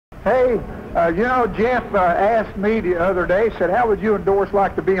Hey, you know, Jeff asked me the other day, said, how would you and Doris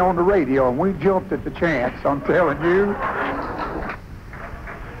like to be on the radio? And we jumped at the chance, I'm telling you.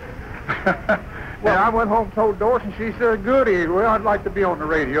 And I went home and told Doris, and she said, goody, well, I'd like to be on the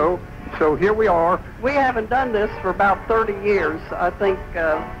radio. So here we are. We haven't done this for about 30 years. I think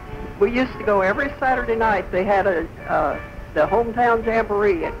we used to go every Saturday night. They had the hometown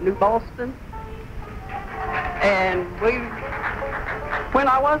jamboree at New Boston. And when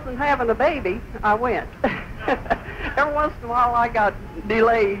I wasn't having a baby, I went. Every once in a while I got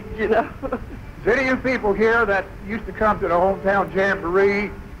delayed, you know. Is any of you people here that used to come to the hometown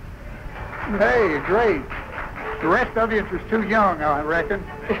jamboree? Hey, great. The rest of you are just too young, I reckon.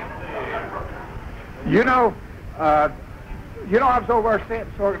 You know, I was over there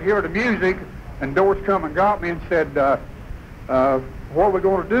sitting so I could hear the music, and Doris come and got me and said, what are we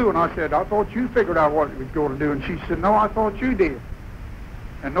going to do? And I said, I thought you figured out what we were going to do. And she said, no, I thought you did.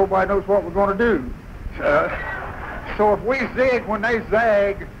 And nobody knows what we're going to do. So if we zig when they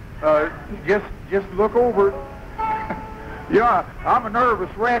zag, just look over it. Yeah, I'm a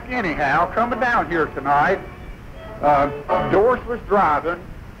nervous wreck anyhow, coming down here tonight. Doris was driving,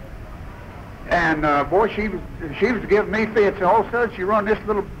 and boy, she was giving me fits, and all of a sudden she run this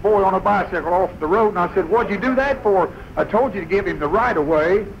little boy on a bicycle off the road, and I said, what'd you do that for? I told you to give him the right of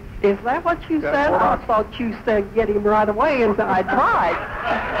way. Is that what you said? I thought you said get him right away, and I tried.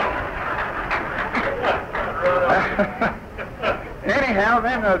 Anyhow,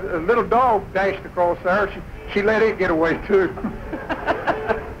 then a little dog dashed across there. She let it get away too.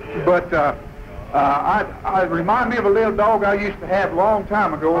 But I remind me of a little dog I used to have a long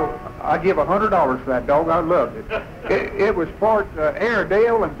time ago. I'd give $100 for that dog. I loved it. It was part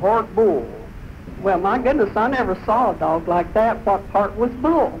Airedale and part bull. Well, my goodness, I never saw a dog like that. What part was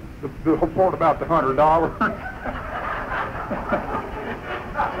bull? The whole part about the $100.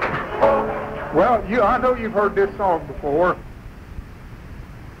 Well, I know you've heard this song before.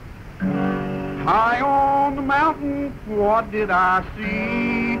 High on the mountain, what did I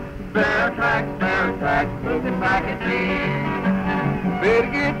see? Bear tracks, looking back at me.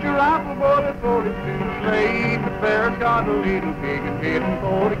 Better get your rifle, boy, before it's too late. The bear's got a little pig and heading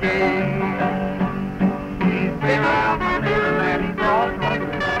for the gate. He's been around the middle and he's crossed going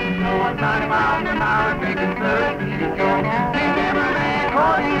 90 miles an hour, making 30 years young. He's never been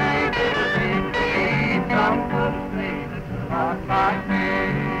caught, he ain't never been paid. Some folks say that's not like me.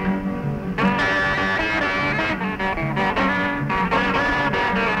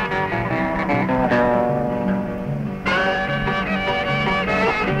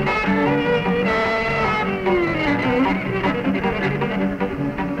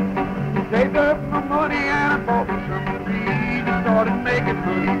 Saved up my money and I bought me some trees and started making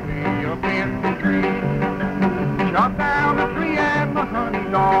honey way up in the tree. Shot down the tree and my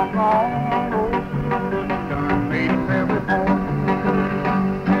honey's all gone. Oh, so done made us every home.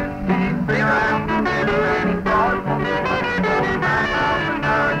 He's been around the middle and he's brought it home.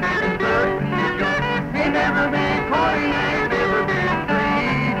 He never been caught, he ain't never been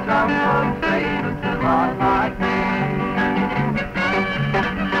free. Some folks say it's a lot like me.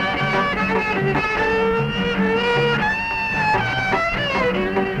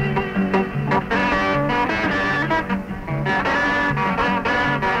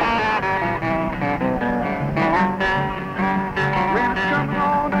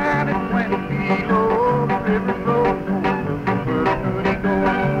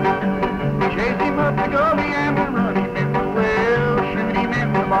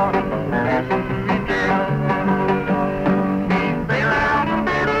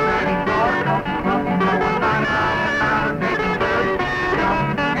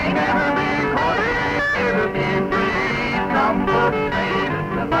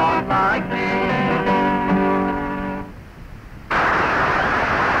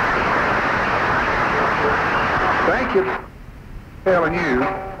 Telling you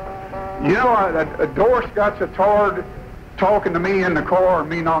know, Doris got so tired talking to me in the car and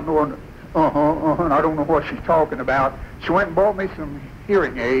me not knowing, and I don't know what she's talking about. She went and bought me some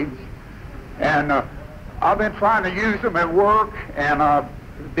hearing aids, and I've been trying to use them at work, and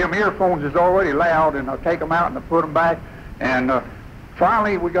them earphones is already loud, and I take them out and I put them back, and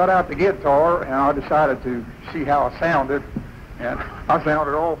finally we got out the guitar, and I decided to see how I sounded, and I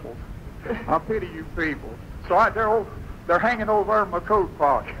sounded awful. I pity you people. So they're hanging over in my coat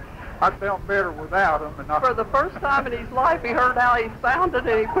pocket. I sound better without them. And for the first time in his life, he heard how he sounded,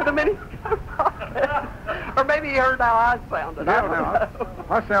 and he put them in his coat pocket. Or maybe he heard how I sounded. I don't know.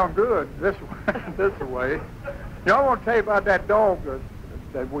 I sound good this way. You know, I want to tell you about that dog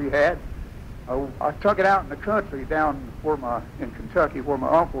that we had. I took it out in the country down in Kentucky where my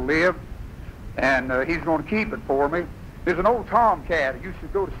uncle lived, and he's going to keep it for me. There's an old tomcat who used to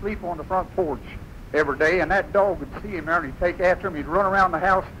go to sleep on the front porch every day, and that dog would see him there, and he'd take after him. He'd run around the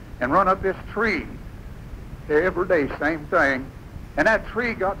house and run up this tree every day, same thing. And that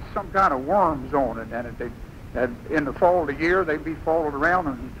tree got some kind of worms on it, and in the fall of the year, they'd be followed around,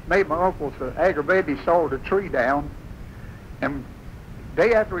 and made my uncle so aggravated he sawed the tree down. And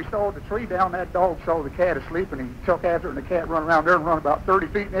day after he sawed the tree down, that dog saw the cat asleep, and he took after it, and the cat run around there and run about 30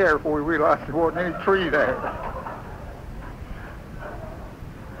 feet in the air before he realized there wasn't any tree there.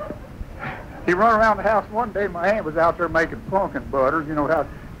 He run around the house one day. My aunt was out there making pumpkin butter. You know how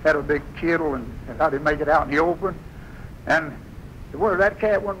had a big kettle and how they make it out in the open. And well, that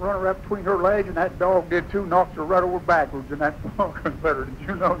cat went running right between her legs, and that dog did too, knocked her right over backwards in that pumpkin butter. Did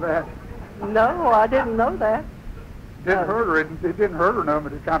you know that? No, I didn't know that. Didn't hurt her. It didn't hurt her none,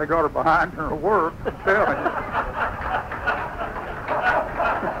 but it kind of got her behind her work. I'm telling you.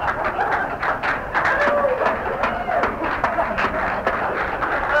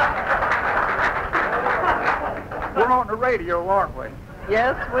 We're on the radio, aren't we?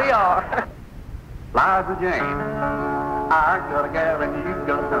 Yes, we are. Liza Jane. I've got a gal and you've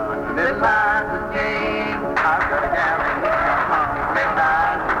got a son. Little Liza Jane. I've got a gal and you've got a son. Little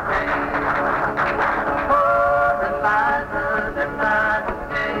Liza Jane. Oh, little Liza, little Liza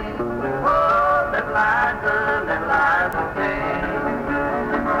Jane. Oh, little Liza Jane.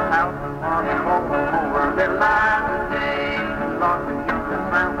 House is warm and over, little Liza Jane. Lots of children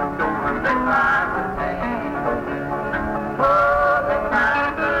round the door, little Liza Jane. Oh, little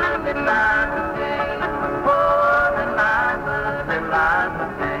Liza Jane.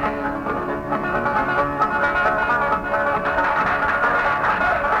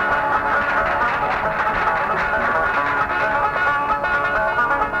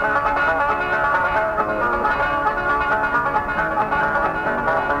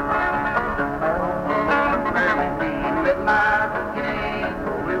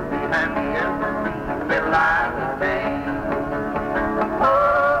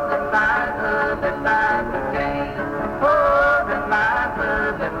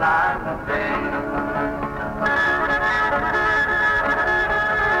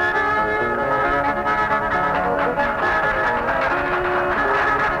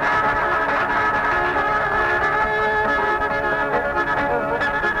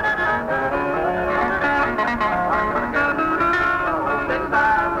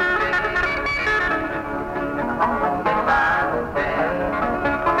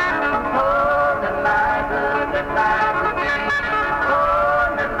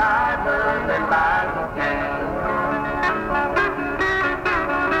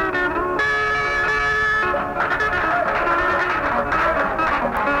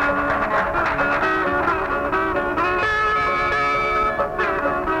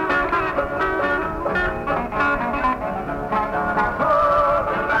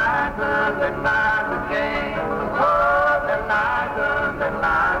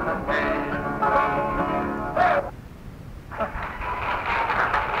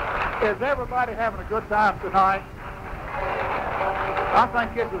 Is everybody having a good time tonight? I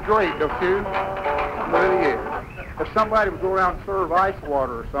think it was great, don't you? It really is. If somebody would go around and serve ice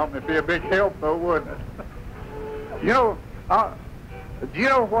water or something, it'd be a big help, though, wouldn't it? You know, do you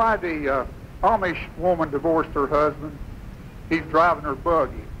know why the Amish woman divorced her husband? He's driving her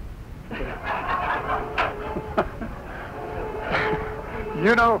buggy.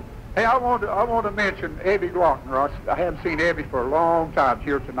 You know, hey, I want to mention Abby Glockner. I haven't seen Abby for a long time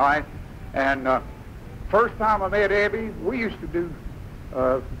here tonight. And first time I met Abby, we used to do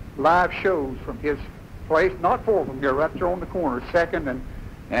live shows from his place, not far from here, right there on the corner, 2nd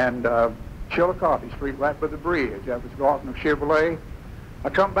and Chillicothe Street, right by the bridge. That was Glockner Chevrolet. I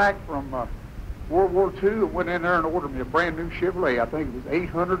come back from World War II and went in there and ordered me a brand new Chevrolet. I think it was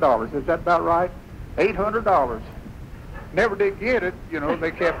 $800. Is that about right? $800. Never did get it. You know,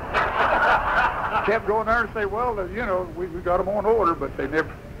 they kept going there and say, well, you know, we got them on order, but they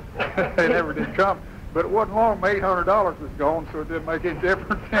never did come. But it wasn't long, my $800 was gone, so it didn't make any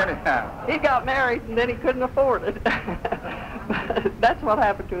difference anyhow. He got married and then he couldn't afford it. That's what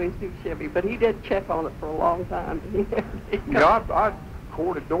happened to his new Chevy, but he did check on it for a long time. Yeah, I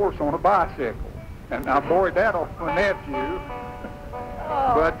corded Doris on a bicycle, and I borrowed that off my nephew,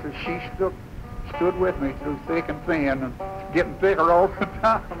 but she stood with me through thick and thin, and getting thicker all the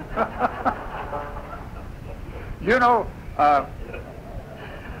time. You know,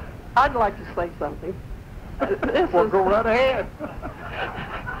 I'd like to say something. Well, go right ahead.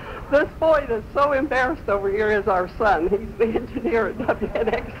 This boy that's so embarrassed over here is our son. He's the engineer at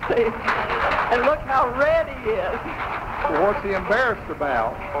WNXT. And look how red he is. Well, what's he embarrassed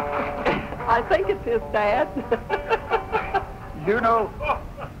about? I think it's his dad. You know,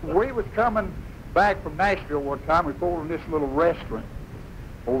 we was coming back from Nashville one time. We pulled in this little restaurant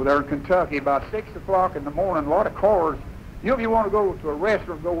over there in Kentucky about 6 o'clock in the morning. A lot of cars. You know, if you want to go to a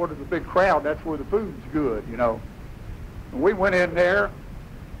restaurant, go where there's a big crowd, that's where the food's good, you know. And we went in there,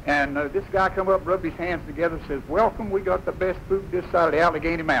 and this guy come up, rubbed his hands together, and says, "Welcome, we got the best food this side of the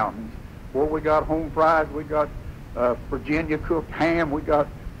Allegheny Mountains. Where we got home fries, we got Virginia cooked ham, we got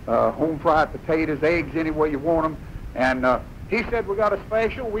home fried potatoes, eggs, any way you want them." And he said, "We got a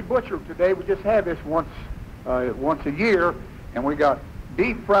special. We butchered today. We just have this once a year, and we got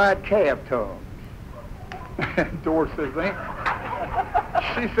deep fried calf tongues." And Doris says,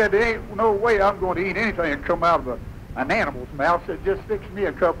 she said, "There ain't no way I'm going to eat anything that come out of an animal's mouth." Said, "Just fix me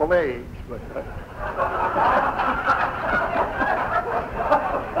a couple eggs." But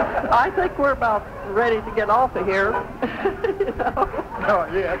I think we're about ready to get off of here. You know?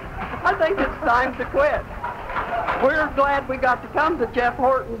 Not yet. I think it's time to quit. We're glad we got to come to Jeff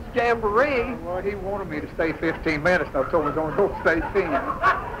Horton's Jamboree. Well, he wanted me to stay 15 minutes, and I told him I was going to go stay 10.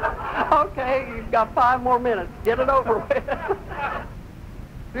 Okay, you've got 5 more minutes. Get it over with.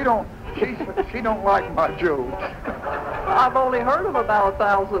 She don't like my jokes. I've only heard them about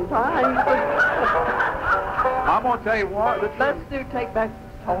 1,000 times. I'm going to tell you what. Let's do Take Back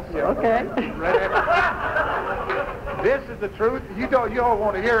Tulsa, okay? This is the truth. You all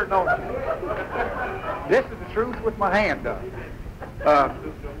want to hear it, don't you? This is the truth with my hand up.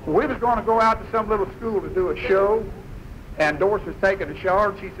 We was going to go out to some little school to do a show, and Doris was taking a shower,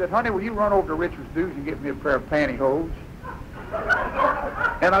 and she said, "Honey, will you run over to Richard's News and get me a pair of pantyhose?"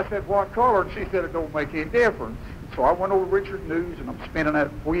 And I said, "What color?" And she said, "It don't make any difference." So I went over to Richard's News, and I'm spinning that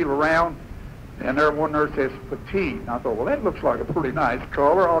wheel around, and there one there says petite. And I thought, well, that looks like a pretty nice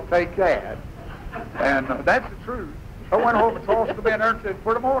color. I'll take that. And that's the truth. I went home and tossed them in there and said,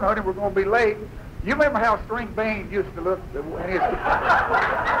 "Put them on, honey, we're going to be late." You remember how String Bean used to look? She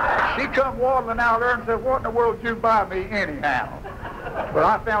come waddling out there and said, "What in the world did you buy me anyhow?" But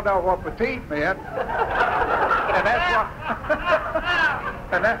I found out what petite meant, and that's what,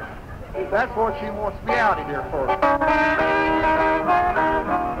 that's what she wants me out of here for.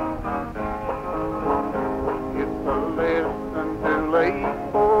 It's a lesson too late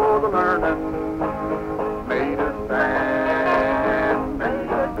for the learning. Made us stand,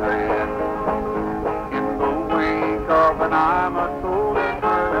 made us stand. In the wake of an I'm a soul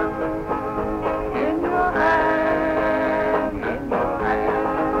burning. In your hand, in your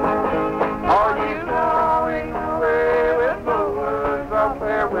hand. Are you going away with the words of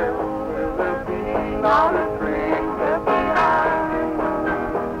farewell? Will there be not a train left behind?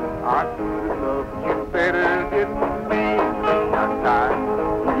 I could have loved you better, didn't mean to die.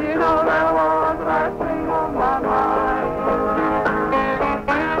 You know that was the last thing on my mind.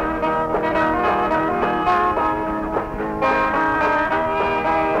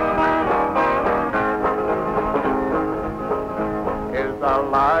 As I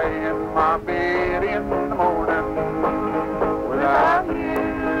lie in my bed in the morning, without you,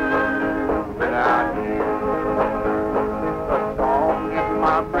 a song in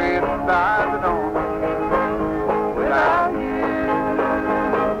my brain dies alone. Without you.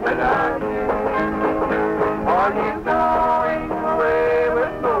 Are you going away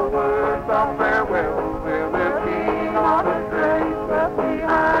with no words of farewell? Will there be not a trace left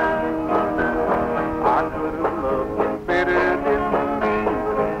behind? I could have loved you better, didn't mean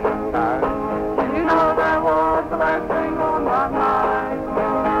to die. You know that was the last thing on my mind.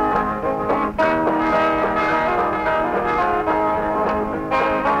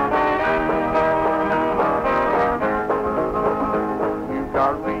 You've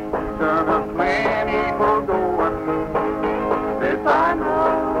got reason aplenty for going. This I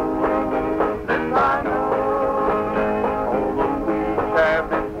know, this I know. All the weeks have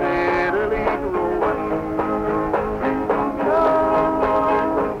been steadily growing. Please don't go,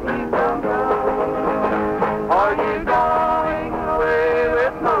 please don't go. Are you going away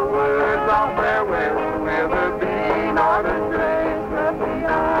with no words of farewell? Will there be not a trace left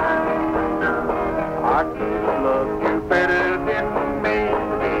behind? I could have loved you better, didn't mean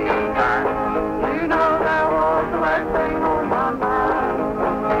to be kind. You know that was the last thing on my mind.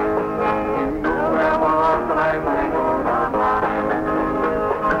 You know that was the last thing on my mind.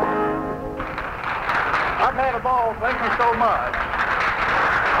 I've had a ball. Thank you so much.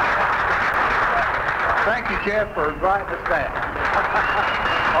 Thank you, Jeff, for inviting us down.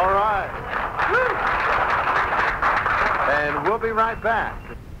 All right. And we'll be right back.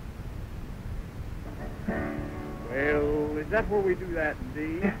 is that where we do that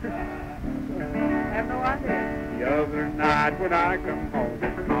indeed? I have no idea. The other night when I come home,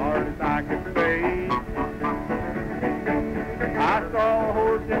 as hard as I could say, I saw a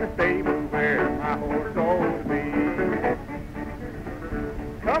horse in a stable where my horse ought to be.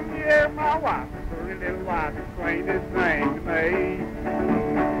 Come here, my wife, pretty little wife, explain this thing to me.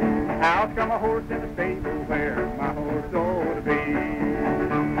 How come a horse in a stable where my horse ought to be?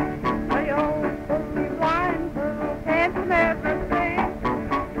 The old fool blind fool can't never sing.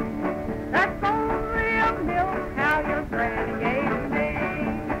 That's only a milk cow your granny gave me.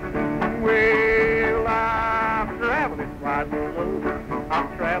 Well, I've traveled this wide world over. I'm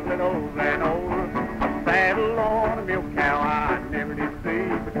traveling over and over. I'm saddled on a milk cow I never did see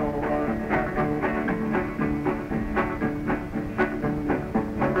before.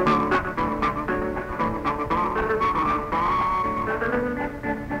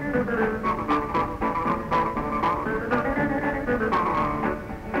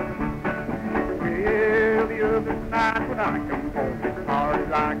 Well, the other night when I come home as hard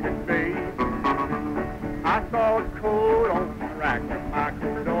as I could be, I saw a coat on the rack that my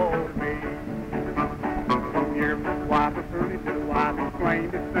coat ought to be. Come here, Miss Wife, a pretty little wife,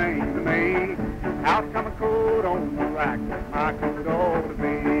 explain this thing to me. How come a coat on the rack that my coat ought to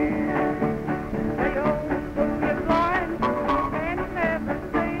be? The old fool is blind fool can't never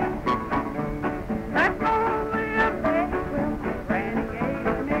sing. That's only a big quilt your granny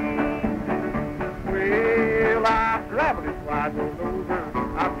gave me. Well, I've traveled this wide world over.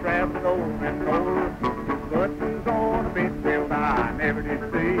 I've traveled over and over. Buttons on a big belt I never did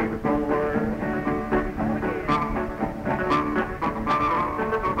see before.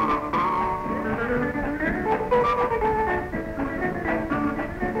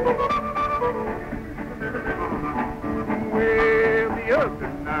 Well, the other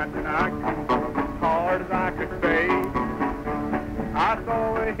night when I come home as hard as I could be, I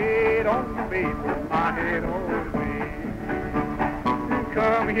saw a head on the bed where my head ought to be.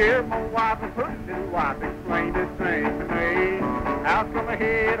 Come here, my wife, a pretty little wife, explain this thing to me. How come a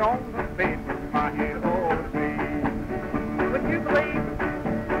head on the bed where my head ought to be? Would you believe?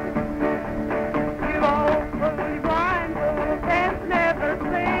 You old fool, you blind fool can't never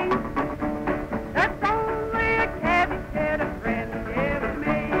sing. That's only a cabbage head a friend gave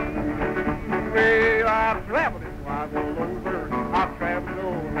me. Well, I've traveled this wide world over. I've traveled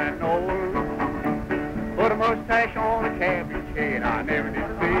over and over. Put a mustache on a cabbage head I never did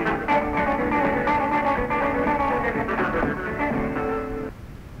see.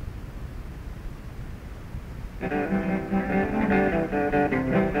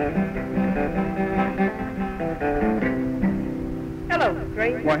 Hello,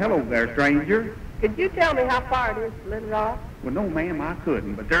 stranger. Well, hello there, stranger. Could you tell me how far it is to Little Rock? Well, no, ma'am, I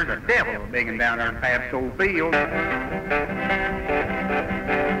couldn't, but there's a devil digging down there in past old field.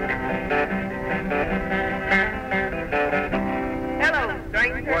 Hello,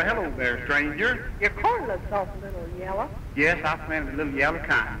 stranger. Well, hello there, stranger. Your corn looks awful little yellow. Yes, I planted a little yellow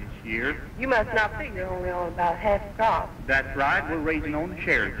cotton this year. You must not figure only on about half a crop. That's right, we're raising on the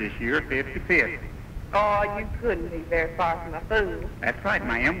shares this year, 50-50. Oh, you couldn't be very far from a fool. That's right,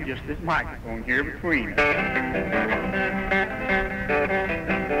 ma'am, just this microphone here between us.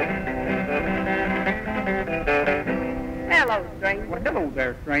 Hello, stranger. Well, hello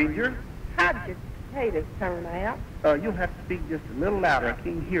there, stranger. How'd your potatoes turn out? You'll have to speak just a little louder. I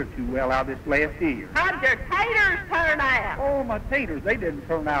can't hear too well out this last ear. How'd your taters turn out? Oh, my taters, they didn't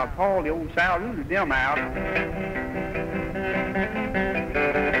turn out at all. The old sow rooted them out.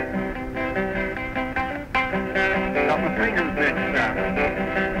 Got my fingers mixed up.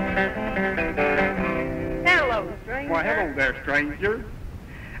 Hello, stranger. Well, hello there, stranger.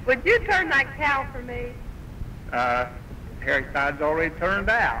 Would you turn that cow for me? Harry Side's already turned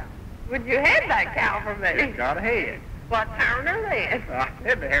out. Would you head that cow for me? Just got ahead. Well, turn her then. I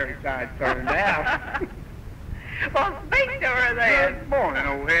said the Harry Side turned out. Well, speak to her then. Good morning,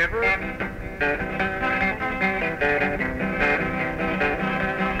 old heifer.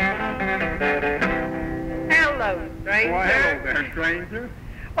 Hello, stranger. Well, hello there, stranger.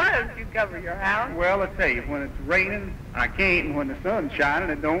 Why don't you cover your house? Well, I tell you, when it's raining, I can't, and when the sun's shining,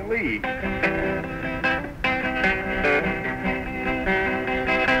 it don't leak.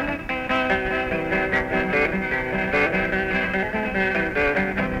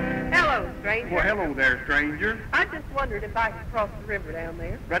 Hello, stranger. Well, hello there, stranger. I just wondered if I could cross the river down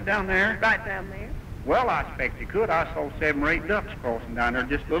there. Right down there? Right down there. Well, I expect you could. I saw 7 or 8 ducks crossing down there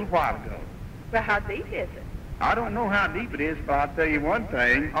just a little while ago. Well, how deep is it? I don't know how deep it is, but I'll tell you one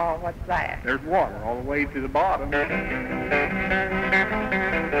thing. Oh, what's that? There's water all the way to the bottom.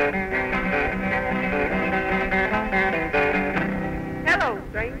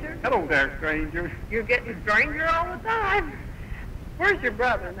 stranger. Hello there, stranger. You're getting stranger all the time. Where's your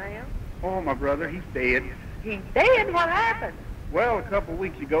brother now? Oh, my brother, he's dead. He's dead? What happened? Well, a couple of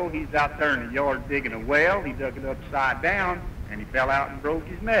weeks ago, he's out there in the yard digging a well. He dug it upside down, and he fell out and broke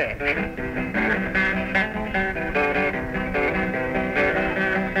his neck.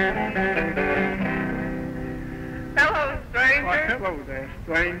 Hello, stranger. Why, hello there,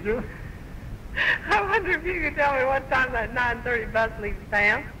 stranger. I wonder if you could tell me what time that 9:30 bus leaves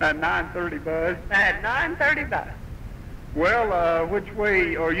town. That 9:30 bus. That 9:30 bus. Well, which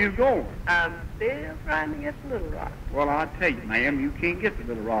way are you going? I'm still trying to get to Little Rock. Well, I tell you, ma'am, you can't get to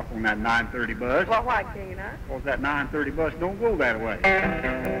Little Rock on that 9:30 bus. Well, why can't I? Because that 9:30 bus don't go that way.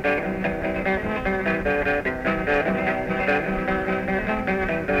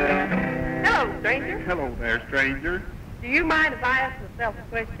 Hello, stranger. Hello there, stranger. Do you mind if I ask myself a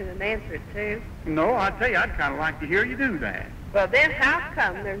question and answer it, too? No, I tell you, I'd kind of like to hear you do that. Well, then how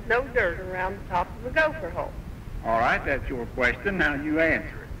come there's no dirt around the top of the gopher hole? All right, that's your question. Now you answer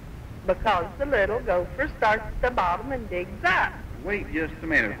it. Because the little gopher starts at the bottom and digs up. Wait just a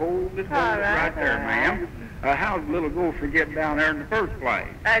minute. Hold it All right there, all ma'am. How did the little gopher get down there in the first place?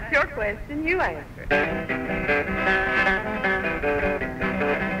 That's your question. You answer it.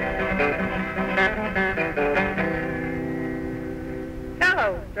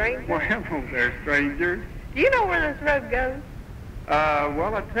 Hello, stranger. Well, hello there, stranger. Do you know where this road goes?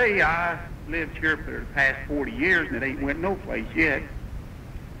 Well, I tell you, I lived here for the past 40 years, and it ain't went no place yet.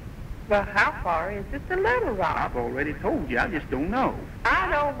 Well, how far is it to Little Rock? I've already told you. I just don't know. I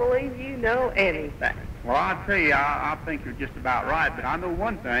don't believe you know anything. Well, I tell you, I think you're just about right, but I know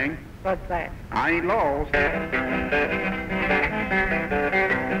one thing. What's that? I ain't lost.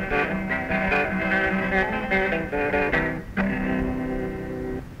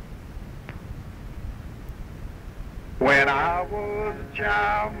 When I was a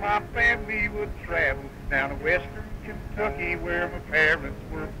child, my family would travel down to western Kentucky where my parents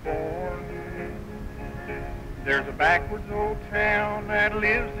were born. There's a backwards old town that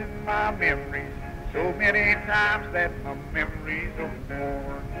lives in my memories so many times that my memories are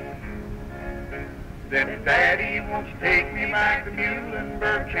born. Then Daddy wants to take me back to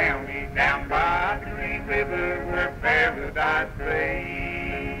Muhlenberg County down by the Green River where paradise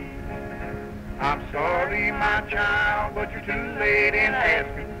lay. I'm sorry, my child, but you're too late in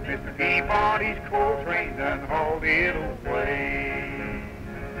asking. Mr. Peabody's coal train done hauled it away.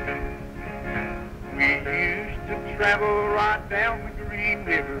 We used to travel right down the Green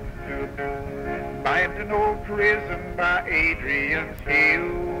River to Banton Old Prison by Adrian's Hill,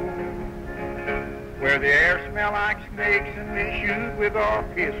 where the air smelled like snakes and we shoot with our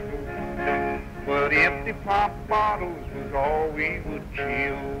pistols, but empty pop bottles was all we would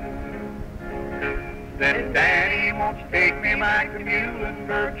kill. Then Daddy wants to take me back to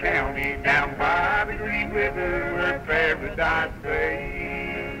Muhlenberg County down by the Green River where paradise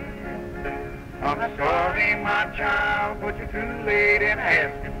lay. I'm sorry, my child, but you're too late in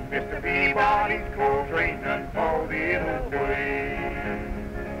asking. Mr. Peabody's coal train done hauled it away.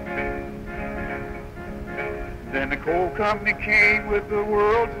 Then the coal company came with the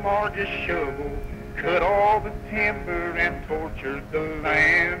world's largest shovel, cut all the timber and tortured the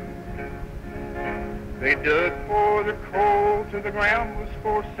land. They dug for the coal till the ground was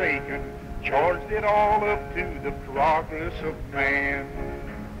forsaken, charged it all up to the progress of man.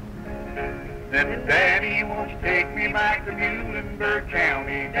 Then Daddy wants to take me back to Muhlenberg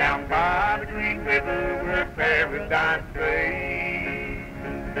County down by the Green River where paradise lay.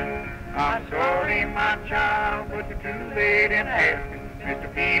 I'm sorry, my child, but you're too late in asking. Mr.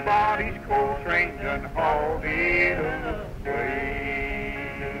 Peabody's coal train done hauled it away.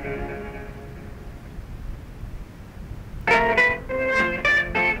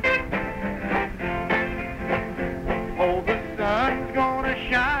 Oh, the sun's gonna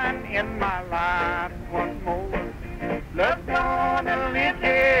shine in my life once more. Love's gonna live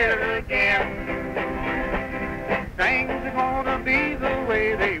here again. Things are gonna be the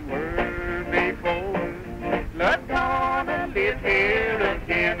way they were before. Love's gonna live here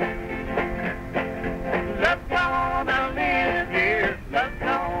again. Love's gonna live here. Love's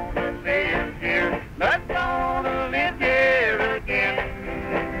gonna live here. Love's gonna live here again.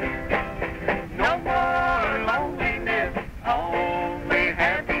 No more loneliness, only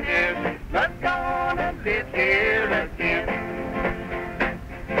happiness. Love's gonna live here again.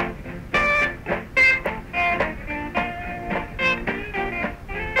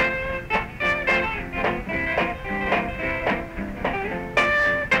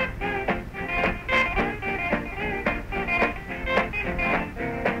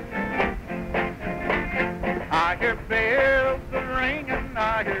 I hear bells a ringing,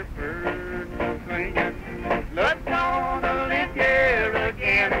 I I hear birds singing. Love's gonna live here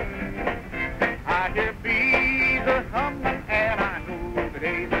again. I hear bees a-humming, and I know the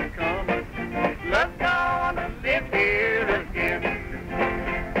days are coming. Love's gonna live here again.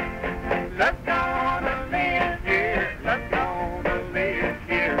 Love's gonna live here. Love's gonna live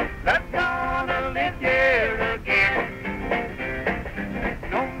here. Love's gonna live here again.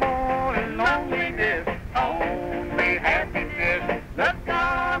 No more loneliness, only happiness. Love's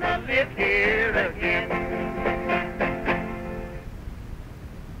gonna live here again.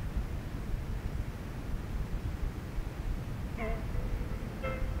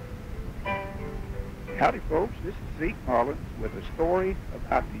 Howdy, folks. This is Zeke Mullins with a story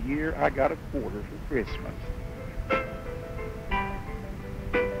about the year I got a quarter for Christmas.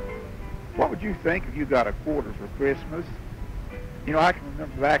 What would you think if you got a quarter for Christmas? You know, I can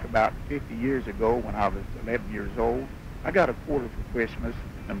remember back about 50 years ago when I was 11 years old, I got a quarter for Christmas,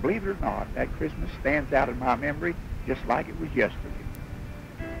 and believe it or not, that Christmas stands out in my memory just like it was yesterday.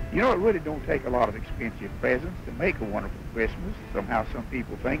 You know, it really don't take a lot of expensive presents to make a wonderful Christmas. Somehow some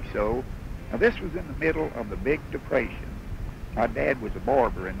people think so. Now, this was in the middle of the Big Depression. My dad was a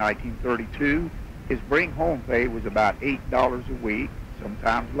barber in 1932. His bring-home pay was about $8 a week,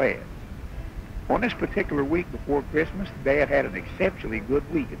 sometimes less. On this particular week before Christmas, Dad had an exceptionally good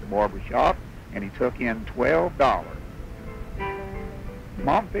week at the barber shop, and he took in $12.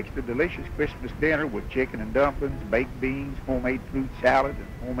 Mom fixed a delicious Christmas dinner with chicken and dumplings, baked beans, homemade fruit salad, and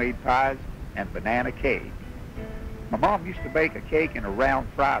homemade pies, and banana cake. My mom used to bake a cake in a round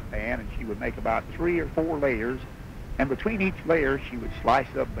fry pan, and she would make about 3 or 4 layers, and between each layer she would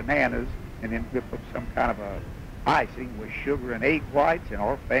slice up bananas and then whip up some kind of a icing with sugar and egg whites, and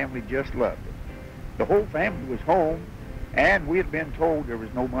our family just loved it. The whole family was home, and we had been told there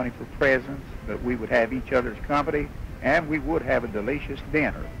was no money for presents, but we would have each other's company, and we would have a delicious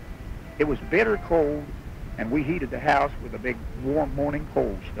dinner. It was bitter cold, and we heated the house with a big warm morning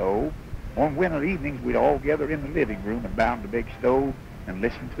coal stove. On winter evenings, we'd all gather in the living room and round the big stove and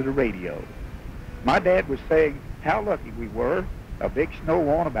listen to the radio. My dad was saying how lucky we were. A big snow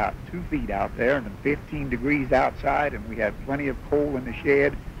on about 2 feet out there and then 15 degrees outside, and we had plenty of coal in the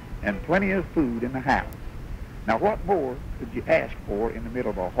shed and plenty of food in the house. Now, what more could you ask for in the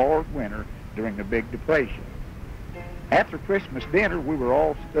middle of a hard winter during the Big Depression? After Christmas dinner, we were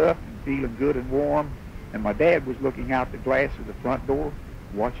all stuffed and feeling good and warm, and my dad was looking out the glass of the front door,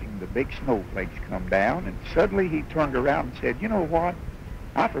 watching the big snowflakes come down, and suddenly he turned around and said, "You know what?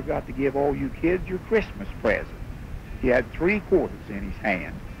 I forgot to give all you kids your Christmas present." He had 3 quarters in his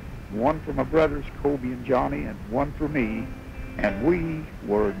hand, one for my brothers, Kobe and Johnny, and one for me, and we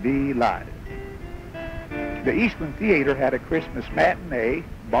were delighted. The Eastland Theater had a Christmas matinee,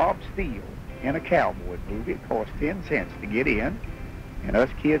 Bob Steele, in a cowboy movie. It cost 10 cents to get in, and us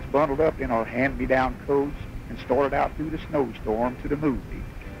kids bundled up in our hand-me-down coats and started out through the snowstorm to the movie,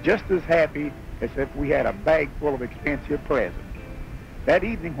 just as happy as if we had a bag full of expensive presents. That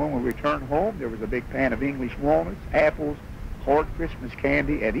evening when we returned home, there was a big pan of English walnuts, apples, hard Christmas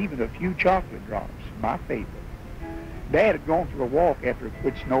candy, and even a few chocolate drops, my favorite. Dad had gone for a walk after it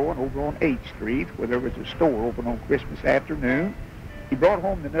quit snowing over on 8th Street, where there was a store open on Christmas afternoon. He brought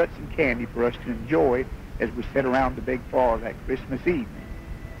home the nuts and candy for us to enjoy as we sat around the big fire that Christmas evening.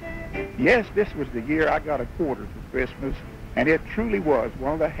 Yes, this was the year I got a quarter for Christmas, and it truly was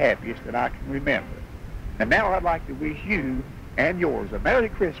one of the happiest that I can remember. And now I'd like to wish you and yours a Merry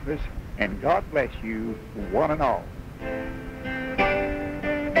Christmas, and God bless you, one and all.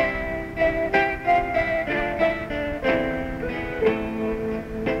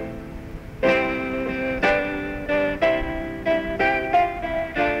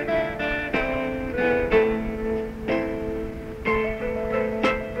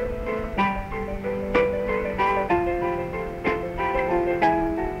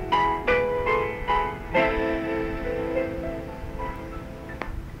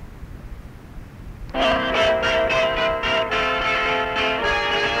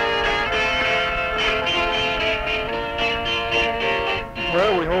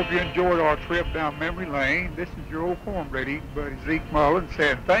 You enjoyed our trip down memory lane. This is your old cornbread eating buddy Zeke Mullins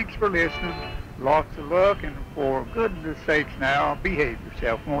saying thanks for listening, lots of luck, and for goodness sakes now, behave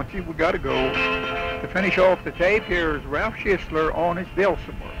yourself, won't you? We got to go. To finish off the tape, here's Ralph Schisler on his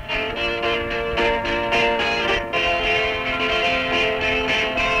Dulcimer.